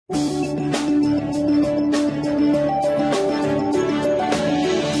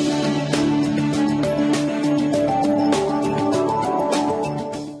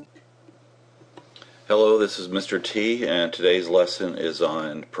this is Mr. T, and today's lesson is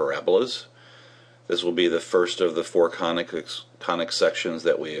on parabolas. This will be the first of the four conic sections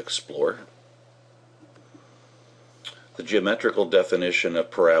that we explore. The geometrical definition of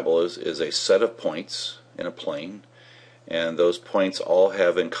parabolas is a set of points in a plane, and those points all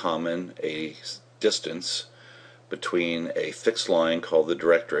have in common a distance between a fixed line called the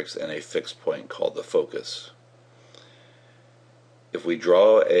directrix and a fixed point called the focus. If we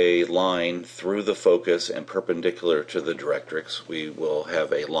draw a line through the focus and perpendicular to the directrix, we will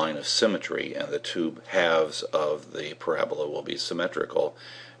have a line of symmetry, and the two halves of the parabola will be symmetrical,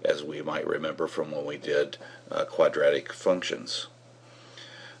 as we might remember from when we did quadratic functions.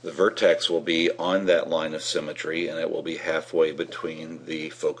 The vertex will be on that line of symmetry, and it will be halfway between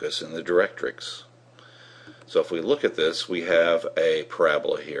the focus and the directrix. So if we look at this, we have a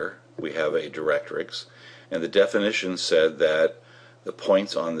parabola here, we have a directrix, and the definition said that the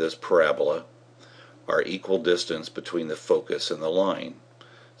points on this parabola are equal distance between the focus and the line.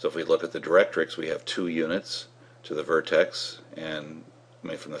 So if we look at the directrix, we have 2 units to the vertex, and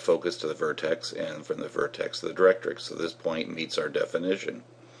from the focus to the vertex, and from the vertex to the directrix. So this point meets our definition.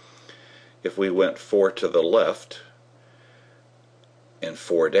 If we went 4 to the left and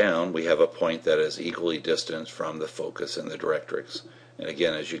 4 down, we have a point that is equally distant from the focus and the directrix. And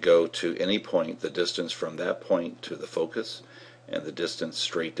again, as you go to any point, the distance from that point to the focus and the distance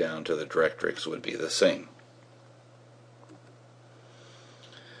straight down to the directrix would be the same.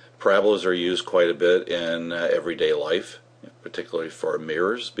 Parabolas are used quite a bit in everyday life, particularly for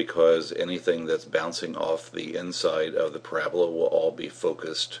mirrors, because anything that's bouncing off the inside of the parabola will all be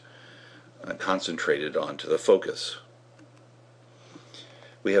focused, concentrated onto the focus.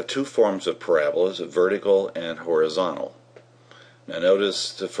 We have 2 forms of parabolas, vertical and horizontal. Now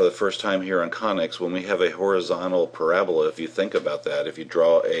notice that for the first time here on conics, when we have a horizontal parabola, if you think about that, if you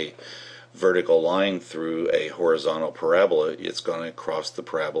draw a vertical line through a horizontal parabola, it's going to cross the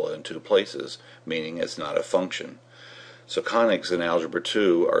parabola in 2 places, meaning it's not a function. So conics in Algebra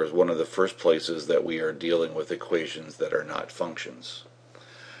 2 are one of the first places that we are dealing with equations that are not functions.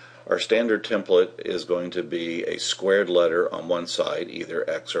 Our standard template is going to be a squared letter on one side, either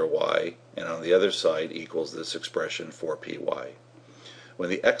x or y, and on the other side equals this expression 4py. When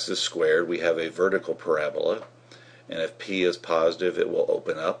the x is squared, we have a vertical parabola, and if p is positive, it will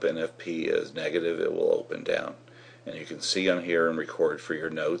open up, and if p is negative, it will open down. And you can see on here and record for your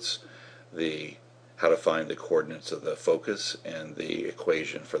notes how to find the coordinates of the focus and the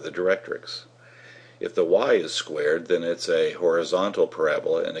equation for the directrix. If the y is squared, then it's a horizontal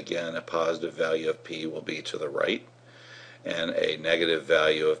parabola, and again, a positive value of p will be to the right, and a negative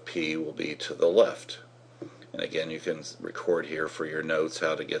value of p will be to the left. And again, you can record here for your notes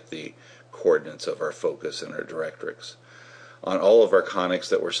how to get the coordinates of our focus and our directrix. On all of our conics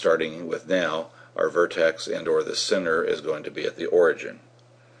that we're starting with now, our vertex and or the center is going to be at the origin.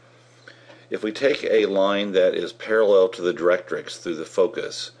 If we take a line that is parallel to the directrix through the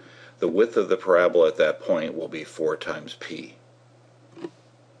focus, the width of the parabola at that point will be 4 times p.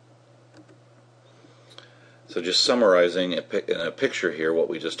 So just summarizing in a picture here what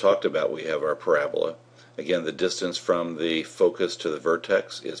we just talked about, we have our parabola. Again, the distance from the focus to the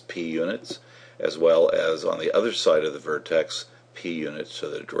vertex is p units, as well as on the other side of the vertex, p units to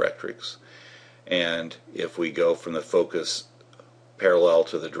the directrix. And if we go from the focus parallel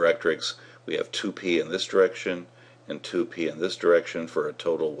to the directrix, we have 2p in this direction and 2p in this direction for a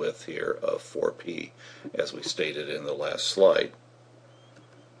total width here of 4p, as we stated in the last slide.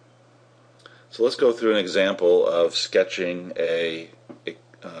 So let's go through an example of sketching a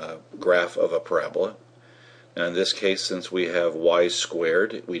graph of a parabola. Now in this case, since we have y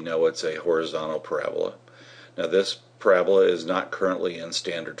squared, we know it's a horizontal parabola. Now this parabola is not currently in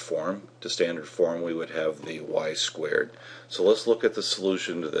standard form. To standard form we would have the y squared. So let's look at the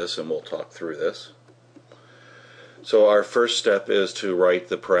solution to this and we'll talk through this. So our first step is to write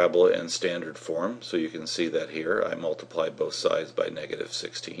the parabola in standard form. So you can see that here I multiply both sides by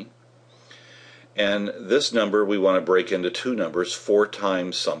 -16. And this number we want to break into 2 numbers, 4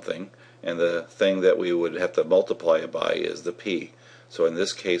 times something, and the thing that we would have to multiply it by is the p. So in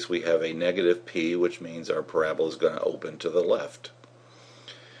this case we have a negative p, which means our parabola is going to open to the left.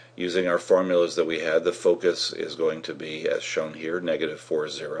 Using our formulas that we had, the focus is going to be, as shown here, -4,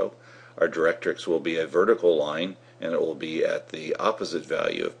 0. Our directrix will be a vertical line, and it will be at the opposite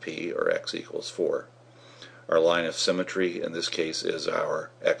value of p, or x equals 4. Our line of symmetry in this case is our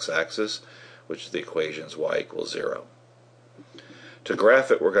x-axis, which is the equations y equals 0. To graph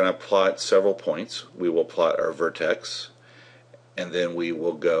it, we're going to plot several points. We will plot our vertex, and then we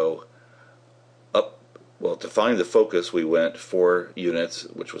will go up. Well, to find the focus, we went 4 units,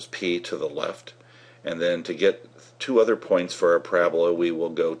 which was p, to the left, And then to get two other points for our parabola, we will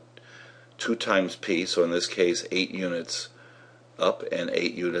go 2 times p, so in this case 8 units up and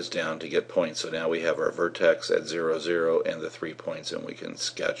 8 units down to get points. So now we have our vertex at 0, 0 and the 3 points, and we can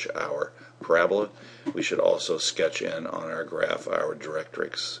sketch our parabola. We should also sketch in on our graph our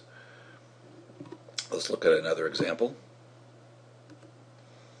directrix. Let's look at another example.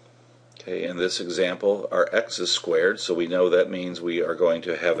 Okay, in this example our x is squared, so we know that means we are going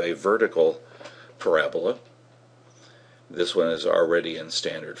to have a vertical parabola. This one is already in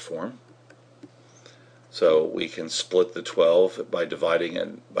standard form. So we can split the 12 by dividing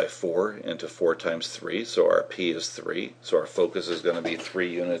it by 4 into 4 times 3, so our p is 3. So our focus is going to be 3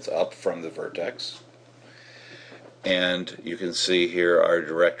 units up from the vertex. And you can see here our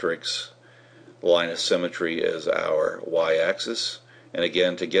directrix line of symmetry is our y-axis. And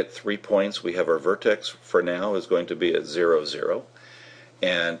again, to get 3 points, we have our vertex for now is going to be at 0, 0.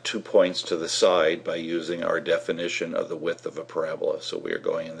 And 2 points to the side by using our definition of the width of a parabola. So we are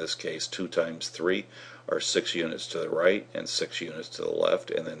going in this case 2 times 3 are 6 units to the right and 6 units to the left,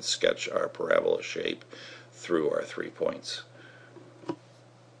 and then sketch our parabola shape through our 3 points.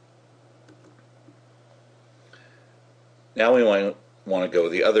 Now we might want to go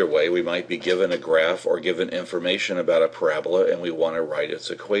the other way. We might be given a graph or given information about a parabola and we want to write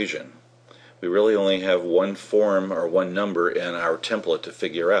its equation. We really only have one form or one number in our template to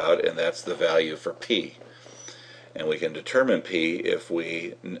figure out, and that's the value for p. And we can determine p if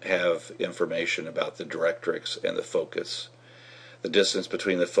we have information about the directrix and the focus. The distance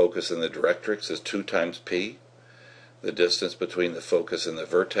between the focus and the directrix is 2 times p. The distance between the focus and the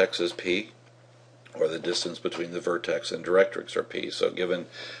vertex is p, or the distance between the vertex and directrix are p. So given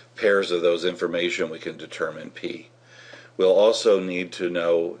pairs of those information, we can determine p. We'll also need to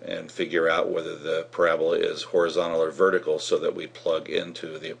know and figure out whether the parabola is horizontal or vertical so that we plug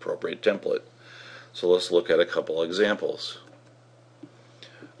into the appropriate template. So let's look at a couple examples.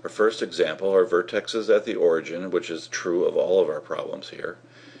 Our first example, our vertex is at the origin, which is true of all of our problems here,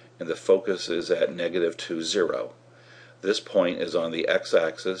 and the focus is at -2, 0. This point is on the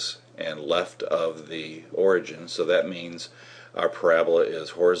x-axis and left of the origin, so that means our parabola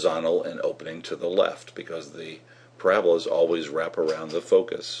is horizontal and opening to the left, because the parabolas always wrap around the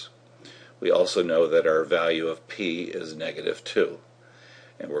focus. We also know that our value of p is -2,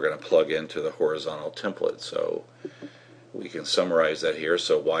 and we're going to plug into the horizontal template. So we can summarize that here.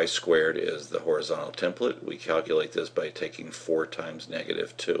 So y squared is the horizontal template. We calculate this by taking 4 times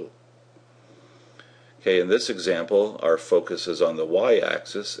 -2. Okay, in this example our focus is on the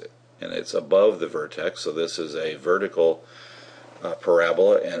y-axis and it's above the vertex, so this is a vertical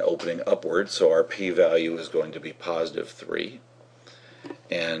parabola and opening upward, so our p-value is going to be +3.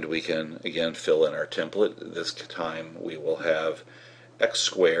 And we can again fill in our template. This time we will have x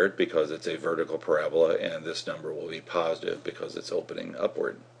squared because it's a vertical parabola, and this number will be positive because it's opening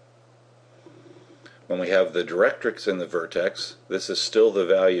upward. When we have the directrix in the vertex, this is still the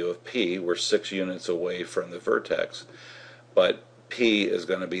value of p. We're 6 units away from the vertex, but p is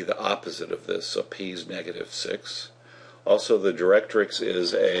going to be the opposite of this, so p is -6. Also, the directrix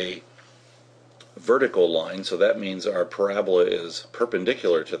is a vertical line, so that means our parabola is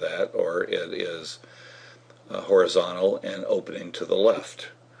perpendicular to that, or it is horizontal and opening to the left.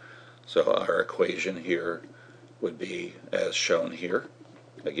 So our equation here would be as shown here.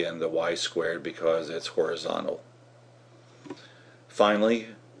 Again, the y squared because it's horizontal. Finally,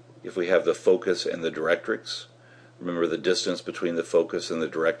 if we have the focus and the directrix, remember the distance between the focus and the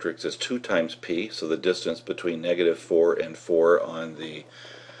directrix is 2 times p, so the distance between -4 and 4 on the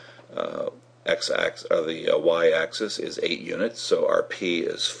x-axis or the y-axis is 8 units, so our p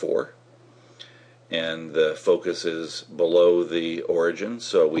is 4. And the focus is below the origin,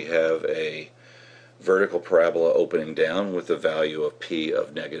 so we have a vertical parabola opening down with a value of p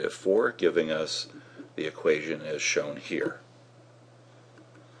of -4, giving us the equation as shown here.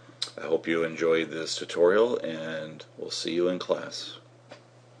 I hope you enjoyed this tutorial, and we'll see you in class.